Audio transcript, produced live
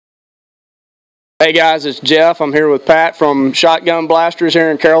Hey guys, it's Jeff. I'm here with Pat from Shotgun Blasters here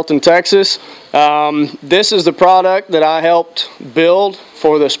in Carrollton, Texas. This is the product that I helped build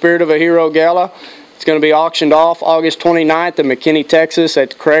for the Spirit of a Hero Gala. It's going to be auctioned off August 29th in McKinney, Texas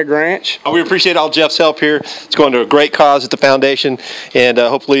at Craig Ranch. We appreciate all Jeff's help here. It's going to a great cause at the foundation, and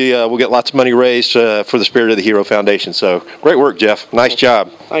hopefully we'll get lots of money raised for the Spirit of the Hero Foundation. So great work, Jeff. Nice job.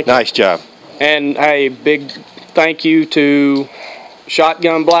 Thank you. Nice job. And hey, big thank you to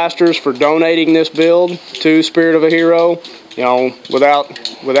Shotgun Blasters for donating this build to Spirit of a Hero. You know,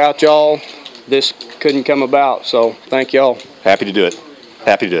 without y'all, this couldn't come about. So thank y'all. Happy to do it.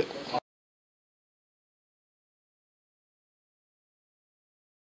 Happy to do it.